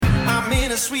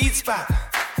in a sweet spot.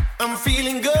 I'm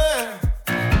feeling good.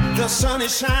 The sun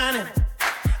is shining.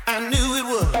 I knew it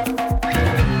would.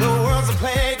 The world's a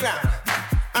playground.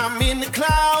 I'm in the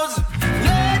clouds.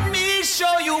 Let me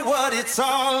show you what it's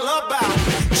all about.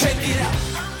 Check it out.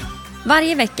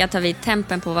 Varje vecka tar vi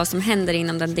tempen på vad som händer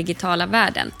inom den digitala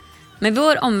världen. Med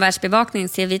vår omvärldsbevakning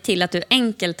ser vi till att du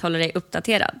enkelt håller dig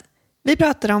uppdaterad. Vi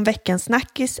pratar om veckans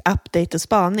snackis, update och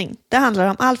spaning. Det handlar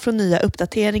om allt från nya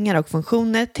uppdateringar och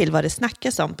funktioner till vad det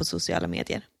snackas om på sociala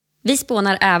medier. Vi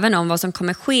spånar även om vad som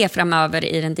kommer ske framöver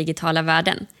i den digitala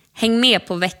världen. Häng med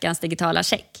på veckans digitala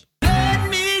check. Let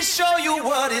me show you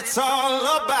what it's all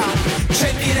about.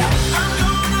 Check it out. I'm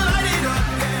gonna light it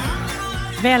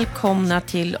up. Välkomna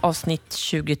till avsnitt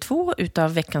 22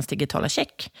 utav veckans digitala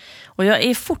check. Och jag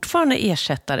är fortfarande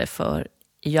ersättare för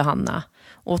Johanna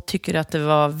och tycker att det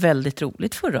var väldigt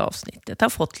roligt förra avsnittet. Jag har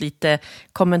fått lite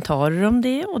kommentarer om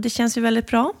det och det känns ju väldigt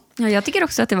bra. Ja, jag tycker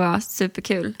också att det var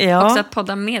superkul. Ja. Också att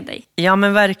podda med dig. Ja,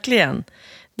 men verkligen.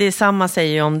 Det är samma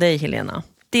säger jag om dig, Helena.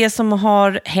 Det som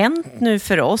har hänt nu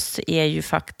för oss är ju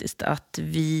faktiskt att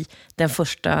vi den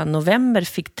 1 november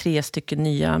fick 3 stycken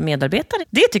nya medarbetare.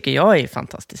 Det tycker jag är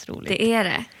fantastiskt roligt. Det är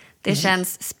det. Det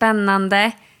känns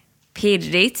spännande,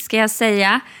 pirrigt ska jag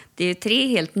säga. Det är ju 3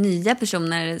 helt nya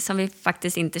personer som vi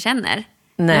faktiskt inte känner.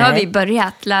 Nej. Nu har vi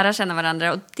börjat lära känna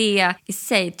varandra och det i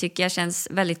sig tycker jag känns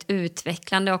väldigt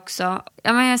utvecklande också.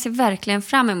 Ja, men jag ser verkligen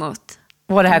fram emot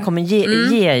vad det här kommer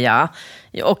ge ja.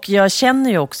 Och jag känner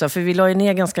ju också, för vi la ju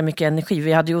ner ganska mycket energi.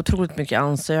 Vi hade ju otroligt mycket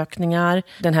ansökningar.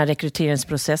 Den här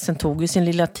rekryteringsprocessen tog ju sin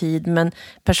lilla tid. Men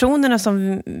personerna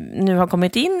som nu har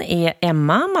kommit in är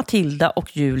Emma, Matilda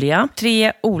och Julia.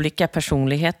 3 olika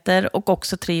personligheter och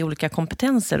också 3 olika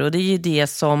kompetenser. Och det är ju det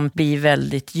som blir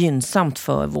väldigt gynnsamt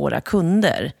för våra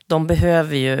kunder. De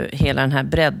behöver ju hela den här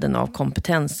bredden av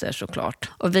kompetenser såklart.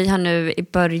 Och vi har nu i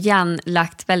början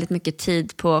lagt väldigt mycket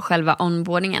tid på själva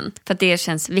onboardingen. För att det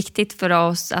känns viktigt för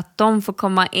oss att de får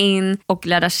komma in och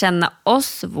lära känna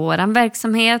oss, våran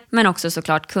verksamhet, men också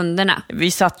såklart kunderna.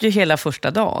 Vi satt ju hela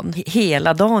första dagen.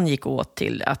 Hela dagen gick åt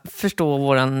till att förstå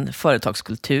våran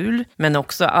företagskultur, men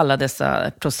också alla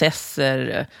dessa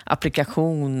processer,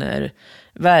 applikationer,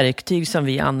 verktyg som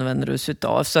vi använder oss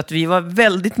utav. Så att vi var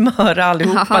väldigt möra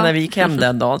allihopa när vi gick hem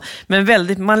den dagen.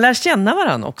 Men man lär känna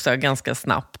varandra också ganska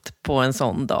snabbt på en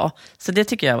sån dag. Så det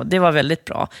tycker jag, det var väldigt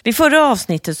bra. I förra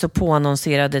avsnittet så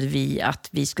påannonserade vi att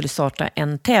vi skulle starta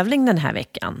en tävling den här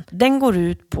veckan. Den går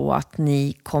ut på att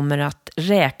ni kommer att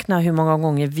räkna hur många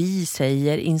gånger vi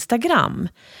säger Instagram.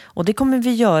 Och det kommer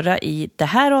vi göra i det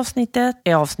här avsnittet,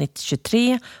 i avsnitt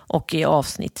 23 och i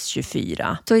avsnitt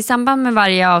 24. Så i samband med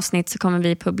varje avsnitt så kommer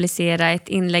vi publicera ett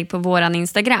inlägg på våran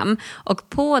Instagram. Och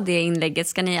på det inlägget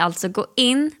ska ni alltså gå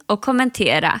in och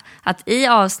kommentera att i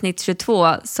avsnitt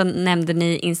 22 så nämnde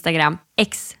ni Instagram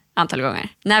X antal gånger.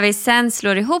 När vi sen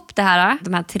slår ihop de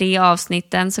här 3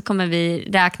 avsnitten så kommer vi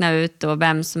räkna ut då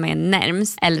vem som är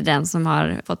närmst eller den som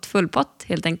har fått full pott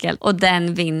helt enkelt. Och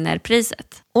den vinner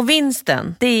priset. Och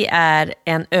vinsten, det är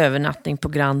en övernattning på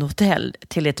Grand Hotel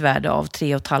till ett värde av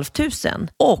 3 500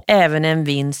 och även en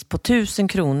vinst på 1000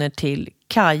 kronor till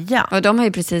Kaja. Och de har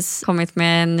ju precis kommit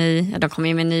med de kommer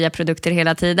ju med nya produkter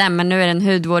hela tiden, men nu är det en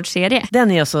hudvårdsserie.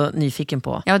 Den är jag så nyfiken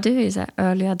på. Ja, du är ju så här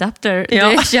early adapter. Ja.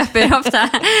 Du köper ofta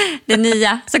det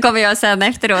nya, så kommer jag sen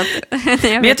efteråt.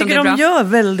 Men jag tycker de gör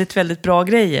väldigt, väldigt bra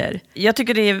grejer. Jag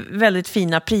tycker det är väldigt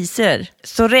fina priser.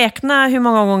 Så räkna hur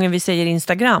många gånger vi säger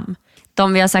Instagram.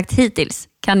 De vi har sagt hittills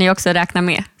kan ni också räkna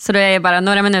med. Så då är det bara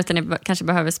några minuter ni kanske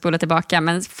behöver spola tillbaka.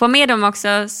 Men få med dem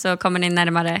också så kommer ni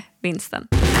närmare vinsten.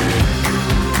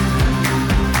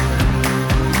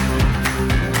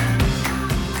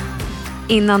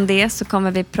 Innan det så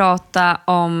kommer vi prata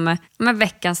om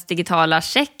veckans digitala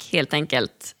check helt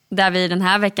enkelt. Där vi den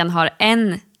här veckan har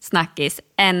en snackis,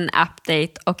 en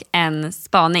update och en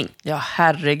spaning. Ja,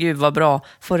 herregud vad bra.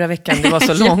 Förra veckan det var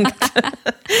så långt.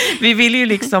 Vi ville ju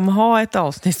liksom ha ett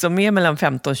avsnitt som är mellan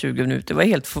 15-20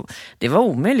 minuter. Det var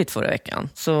omöjligt förra veckan.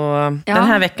 Så den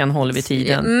här veckan håller vi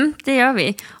tiden. Det gör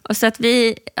vi. Och så att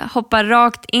vi hoppar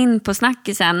rakt in på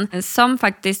snackisen som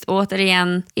faktiskt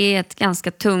återigen är ett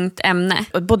ganska tungt ämne.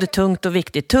 Både tungt och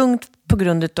viktigt. Tungt på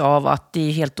grund av att det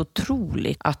är helt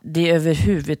otroligt att det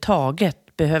överhuvudtaget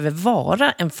behöver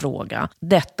vara en fråga,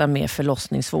 detta med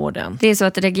förlossningsvården. Det är så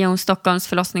att Region Stockholms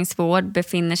förlossningsvård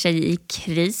befinner sig i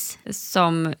kris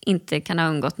som inte kan ha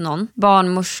undgått någon.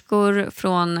 Barnmorskor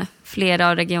från Flera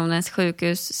av regionens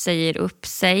sjukhus säger upp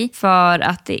sig för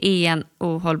att det är en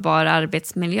ohållbar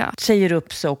arbetsmiljö. Säger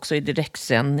upp sig också i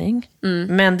direktsändning.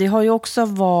 Men det har ju också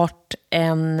varit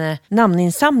en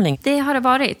namninsamling. Det har det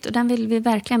varit och den vill vi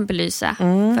verkligen belysa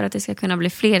för att det ska kunna bli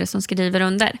fler som skriver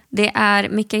under. Det är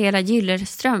Mikaela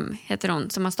Gyllerström, heter hon,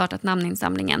 som har startat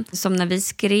namninsamlingen. Som när vi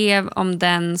skrev om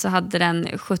den så hade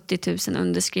den 70 000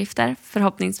 underskrifter.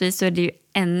 Förhoppningsvis så är det ju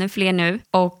ännu fler nu.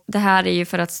 Och det här är ju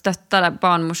för att stötta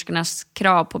barnmorskornas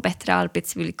krav på bättre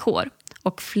arbetsvillkor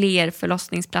och fler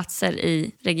förlossningsplatser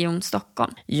i Region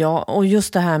Stockholm. Ja, och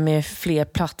just det här med fler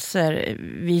platser.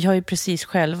 Vi har ju precis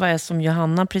själva, som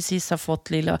Johanna precis har fått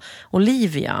lilla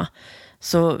Olivia,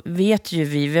 så vet ju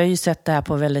vi har ju sett det här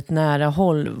på väldigt nära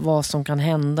håll, vad som kan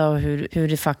hända och hur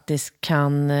det faktiskt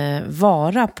kan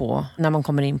vara på när man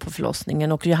kommer in på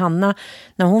förlossningen. Och Johanna,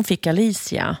 när hon fick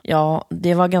Alicia, ja,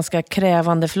 det var ganska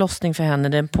krävande förlossning för henne.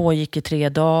 Den pågick i 3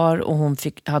 dagar och hon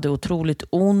hade otroligt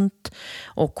ont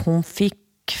och hon fick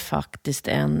faktiskt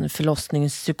en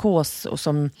förlossningspsykos och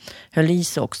som höll i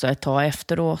sig också ett tag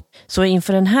efteråt. Så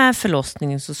inför den här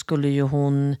förlossningen så skulle ju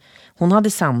hon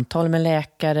hade samtal med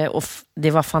läkare och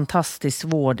det var fantastisk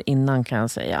vård innan, kan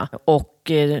jag säga.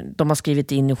 Och de har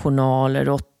skrivit in i journaler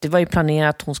och det var ju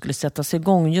planerat att hon skulle sätta sig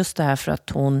igång just det här för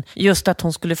att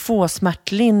hon skulle få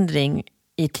smärtlindring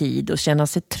i tid och känna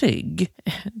sig trygg.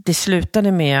 Det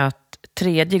slutade med att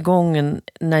 3:e gången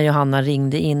när Johanna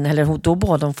ringde in, eller då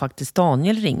bad de faktiskt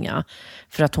Daniel ringa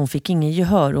för att hon fick ingen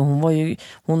gehör och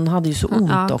hon hade ju så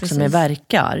ont också med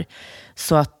verkar.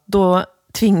 Så att då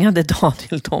tvingade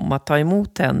Daniel dem att ta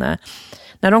emot henne.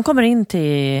 När de kommer in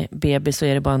till BB så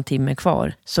är det bara 1 timme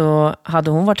kvar. Så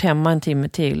hade hon varit hemma 1 timme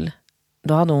till,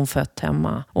 då hade hon fött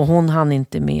hemma. Och hon hann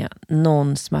inte med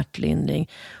någon smärtlindring.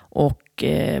 Och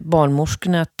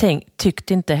barnmorskorna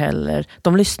tyckte inte heller,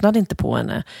 de lyssnade inte på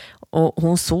henne. Och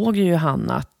hon såg ju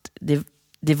Johanna att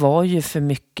det var ju för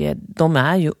mycket, de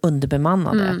är ju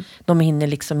underbemannade. De hinner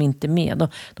liksom inte med,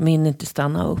 de hinner inte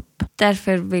stanna upp.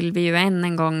 Därför vill vi ju än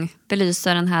en gång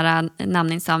belysa den här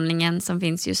namninsamlingen som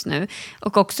finns just nu.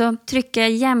 Och också trycka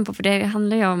igen på, för det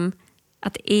handlar ju om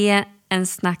att det är en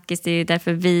snackis. Det är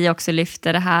därför vi också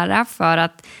lyfter det här. För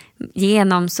att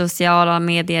genom sociala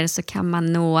medier så kan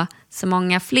man nå så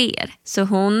många fler. Så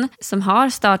hon som har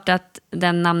startat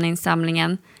den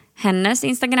namninsamlingen, hennes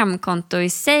Instagramkonto i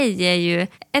sig är ju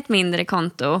ett mindre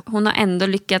konto. Hon har ändå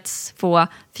lyckats få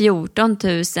 14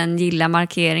 000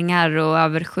 gilla-markeringar och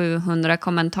över 700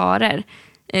 kommentarer.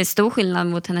 Stor skillnad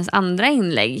mot hennes andra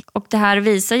inlägg. Och det här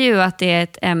visar ju att det är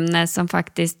ett ämne som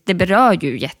faktiskt, det berör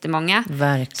ju jättemånga.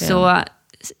 Verkligen. Så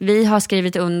vi har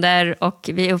skrivit under och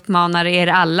vi uppmanar er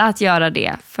alla att göra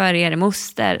det. För er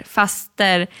moster,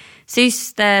 faster,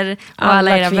 syster och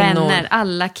alla era kvinnor. Vänner,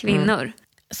 alla kvinnor.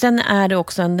 Sen är det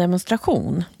också en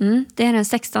demonstration. Det är den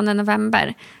 16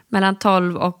 november mellan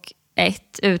 12 och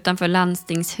 1 utanför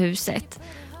landstingshuset.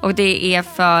 Och det är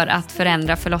för att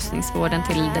förändra förlossningsvården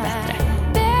till det bättre.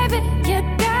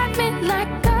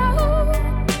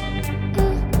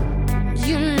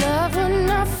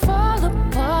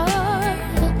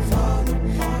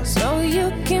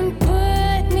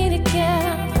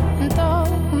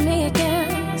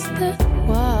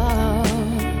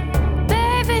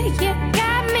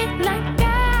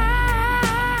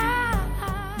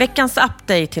 Veckans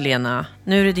update, Helena.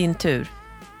 Nu är det din tur.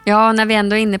 Ja, när vi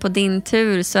ändå är inne på din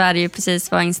tur så är det ju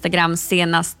precis vad Instagrams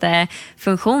senaste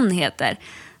funktion heter.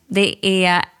 Det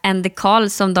är en dekal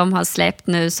som de har släppt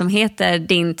nu som heter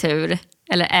din tur,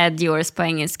 eller add yours på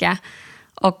engelska.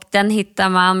 Och den hittar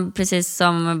man precis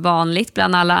som vanligt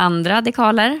bland alla andra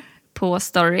dekaler på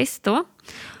stories då.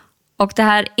 Och det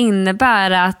här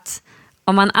innebär att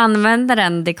om man använder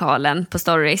den dekalen på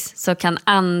stories så kan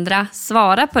andra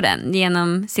svara på den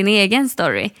genom sin egen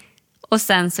story. Och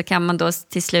sen så kan man då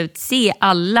till slut se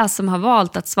alla som har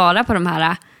valt att svara på de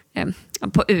här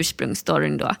på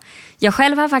ursprungsstoryn då. Jag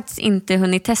själv har faktiskt inte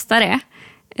hunnit testa det.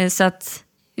 Så att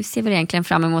vi ser väl egentligen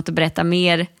fram emot att berätta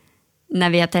mer när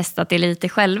vi har testat det lite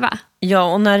själva. Ja,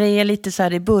 och när det är lite så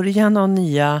här i början av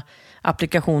nya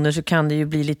applikationer så kan det ju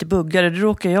bli lite buggare. Det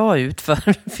råkar jag ut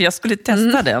för jag skulle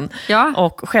testa den. Ja.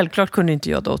 Och självklart kunde inte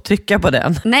jag då trycka på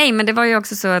den. Nej, men det var ju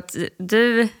också så att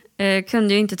du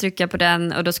kunde ju inte trycka på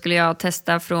den och då skulle jag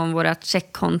testa från vårat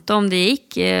checkkonto om det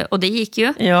gick. Och det gick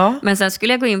ju. Ja. Men sen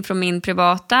skulle jag gå in från min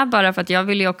privata bara för att jag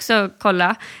ville ju också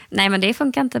kolla. Nej, men det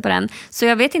funkar inte på den. Så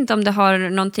jag vet inte om det har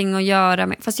någonting att göra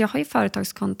med... Fast jag har ju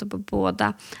företagskonto på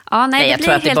båda. Ja, nej, jag det tror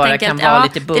blir att det helt bara enkelt, kan vara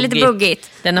lite buggigt. Det är lite buggigt.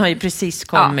 Den har ju precis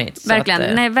kommit. Ja, verkligen. Så att,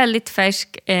 den är väldigt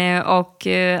färsk och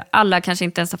alla kanske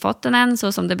inte ens har fått den än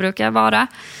så som det brukar vara.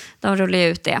 De rullar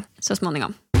ut det så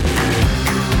småningom.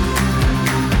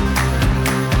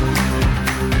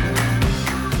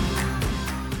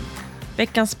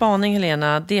 Veckans spaning,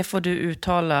 Helena, det får du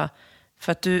uttala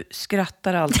för att du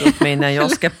skrattar alltid åt mig när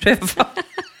jag ska pröva.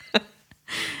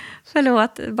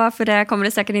 Förlåt, bara för det kommer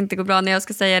det säkert inte gå bra när jag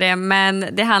ska säga det. Men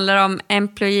det handlar om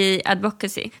employee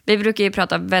advocacy. Vi brukar ju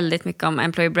prata väldigt mycket om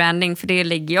employee branding, för det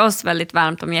ligger oss väldigt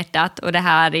varmt om hjärtat. Och det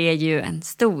här är ju en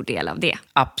stor del av det.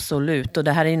 Absolut, och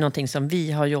det här är ju någonting som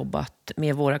vi har jobbat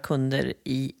med våra kunder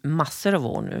i massor av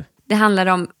år nu. Det handlar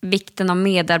om vikten av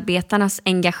medarbetarnas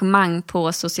engagemang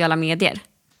på sociala medier.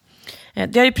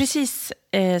 Det har ju precis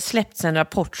släppts en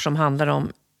rapport som handlar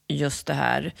om just det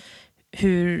här.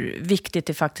 Hur viktigt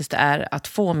det faktiskt är att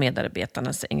få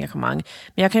medarbetarnas engagemang.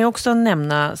 Men jag kan ju också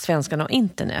nämna svenskarna och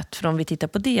internet. För om vi tittar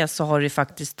på det så har det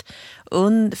faktiskt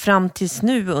fram tills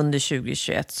nu under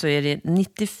 2021 så är det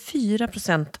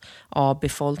 94% av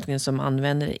befolkningen som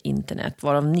använder internet.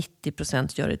 Varav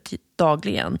 90% gör det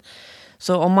dagligen.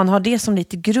 Så om man har det som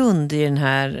lite grund i den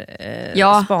här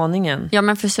spaningen. Ja,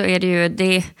 men för så är det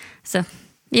ju.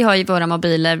 Vi har ju våra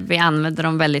mobiler, vi använder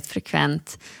dem väldigt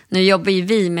frekvent. Nu jobbar ju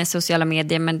vi med sociala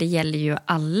medier, men det gäller ju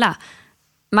alla.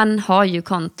 Man har ju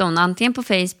konton, antingen på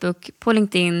Facebook, på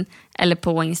LinkedIn eller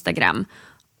på Instagram.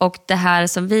 Och det här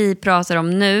som vi pratar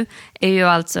om nu är ju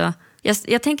alltså...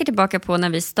 Jag tänker tillbaka på när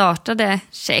vi startade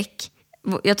Check.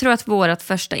 Jag tror att vårt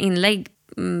första inlägg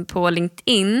på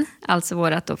LinkedIn, alltså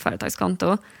vårt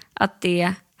företagskonto, att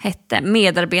det hette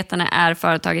medarbetarna är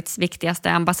företagets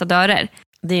viktigaste ambassadörer.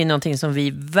 Det är någonting som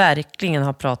vi verkligen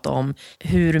har pratat om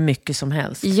hur mycket som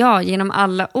helst. Ja, genom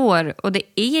alla år. Och det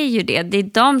är ju det. Det är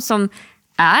de som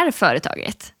är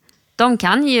företaget. De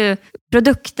kan ju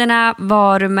produkterna,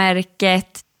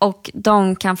 varumärket och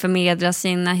de kan förmedla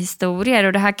sina historier.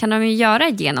 Och det här kan de ju göra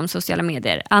genom sociala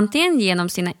medier. Antingen genom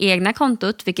sina egna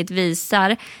kontot, vilket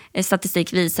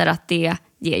statistik visar att det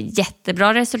ger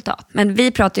jättebra resultat. Men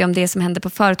vi pratar ju om det som händer på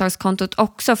företagskontot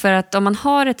också. För att om man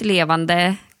har ett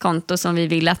levande konto som vi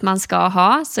vill att man ska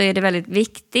ha, så är det väldigt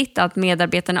viktigt att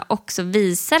medarbetarna också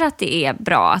visar att det är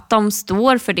bra. Att de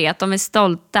står för det, att de är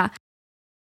stolta.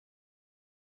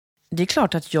 Det är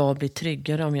klart att jag blir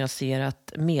tryggare om jag ser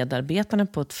att medarbetarna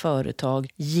på ett företag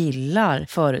gillar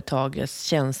företagets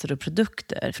tjänster och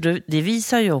produkter. För det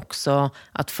visar ju också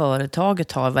att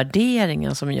företaget har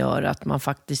värderingar som gör att man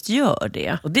faktiskt gör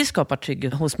det. Och det skapar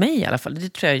trygghet hos mig i alla fall.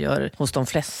 Det tror jag gör hos de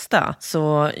flesta.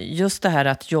 Så just det här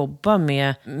att jobba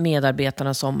med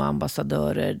medarbetarna som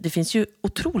ambassadörer. Det finns ju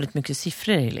otroligt mycket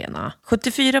siffror, Helena.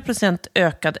 74%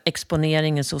 ökad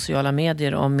exponering i sociala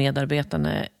medier om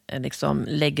medarbetarna liksom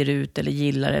lägger ut eller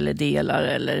gillar eller delar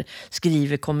eller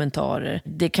skriver kommentarer.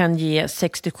 Det kan ge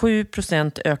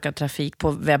 67% ökad trafik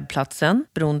på webbplatsen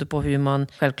beroende på hur man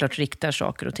självklart riktar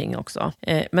saker och ting också.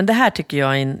 Men det här tycker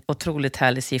jag är en otroligt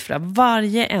härlig siffra.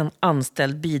 Varje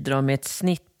anställd bidrar med ett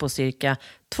snitt på cirka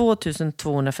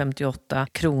 2258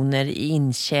 kronor i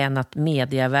intjänat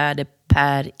mediavärde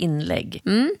per inlägg.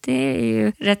 Det är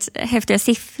ju rätt häftiga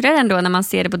siffror ändå när man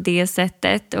ser det på det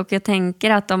sättet. Och jag tänker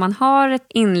att om man har ett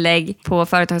inlägg på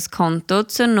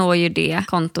företagskontot så når ju det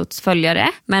kontots följare.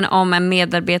 Men om en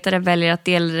medarbetare väljer att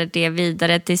dela det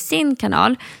vidare till sin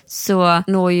kanal så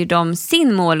når ju de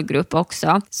sin målgrupp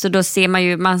också. Så då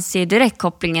ser man ser direkt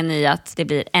kopplingen i att det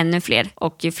blir ännu fler.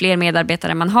 Och ju fler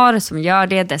medarbetare man har som gör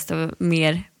det, desto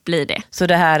mer blir det. Så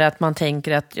det här att man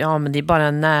tänker att men det är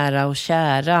bara nära och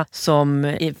kära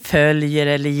som följer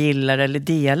eller gillar eller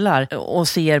delar och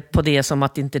ser på det som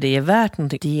att inte det är värt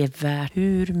någonting. Det är värt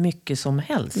hur mycket som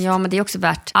helst. Ja, men det är också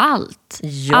värt allt.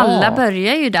 Ja. Alla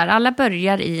börjar ju där. Alla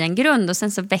börjar i en grund och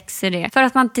sen så växer det. För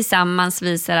att man tillsammans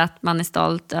visar att man är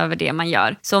stolt över det man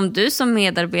gör. Så om du som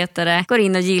medarbetare går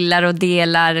in och gillar och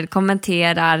delar,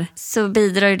 kommenterar, så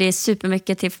bidrar det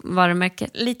supermycket till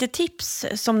varumärket. Lite tips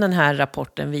som den här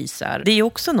rapporten visar. Det är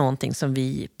också någonting som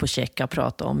vi på Check har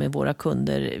pratat om med våra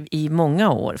kunder i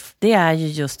många år. Det är ju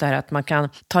just det här att man kan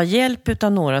ta hjälp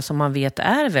av några som man vet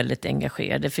är väldigt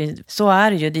engagerade. Så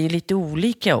är det ju, det är lite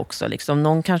olika också. Liksom.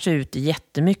 Någon kanske är ute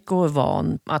jättemycket och är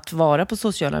van att vara på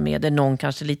sociala medier, någon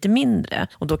kanske lite mindre.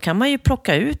 Och då kan man ju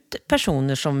plocka ut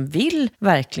personer som vill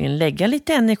verkligen lägga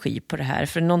lite energi på det här.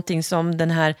 För någonting som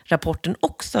den här rapporten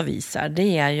också visar,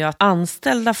 det är ju att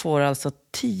anställda får alltså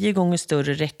 10 gånger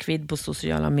större räckvidd på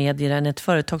sociala medier än ett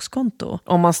företagskonto.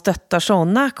 Om man stöttar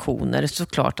sådana aktioner så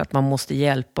klart att man måste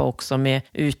hjälpa också med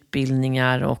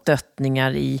utbildningar och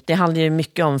stöttningar i. Det handlar ju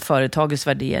mycket om företagets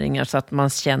värderingar så att man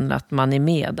känner att man är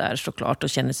med där såklart och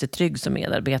känner sig trygg som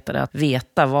medarbetare att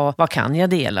veta vad kan jag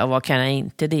dela och vad kan jag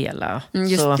inte dela.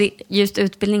 Just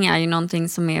utbildning är ju någonting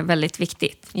som är väldigt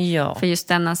viktigt. Ja. För just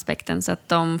den aspekten så att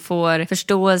de får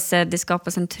förståelse, det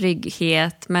skapas en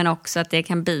trygghet men också att det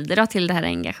kan bidra till det här här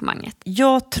engagemanget?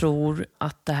 Jag tror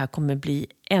att det här kommer bli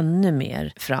ännu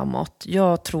mer framåt.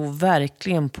 Jag tror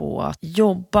verkligen på att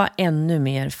jobba ännu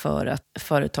mer för att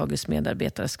företagets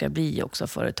medarbetare ska bli också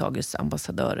företagets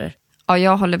ambassadörer. Ja,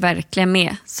 jag håller verkligen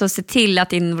med. Så se till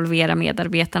att involvera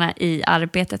medarbetarna i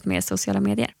arbetet med sociala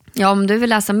medier. Ja, om du vill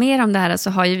läsa mer om det här så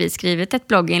har ju vi skrivit ett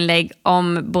blogginlägg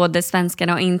om både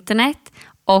svenskarna och internet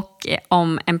och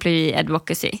om employee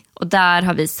advocacy. Och där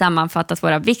har vi sammanfattat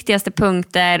våra viktigaste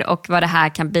punkter och vad det här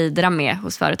kan bidra med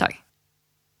hos företag.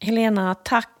 Helena,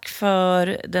 tack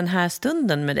för den här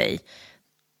stunden med dig.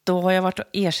 Då har jag varit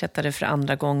ersättare för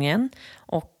andra gången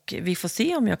och vi får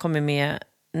se om jag kommer med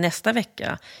nästa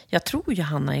vecka. Jag tror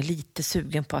Johanna är lite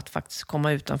sugen på att faktiskt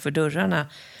komma utanför dörrarna.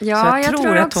 Ja, så jag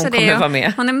tror att hon kommer vara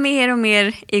med. Hon är mer och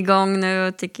mer igång nu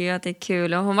och tycker ju att det är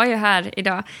kul. Och hon var ju här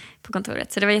idag på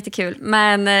kontoret, så det var jättekul.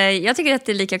 Men jag tycker att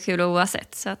det är lika kul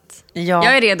oavsett. Så att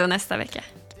jag är redo nästa vecka.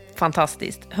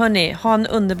 Fantastiskt. Hörni, ha en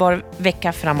underbar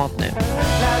vecka framåt nu.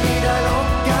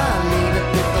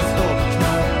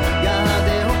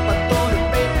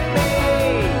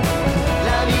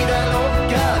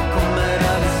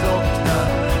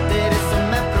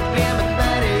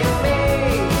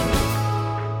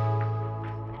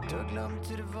 Du har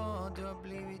glömt hur det var, du har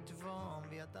blivit van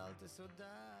vid att allt är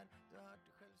sådär.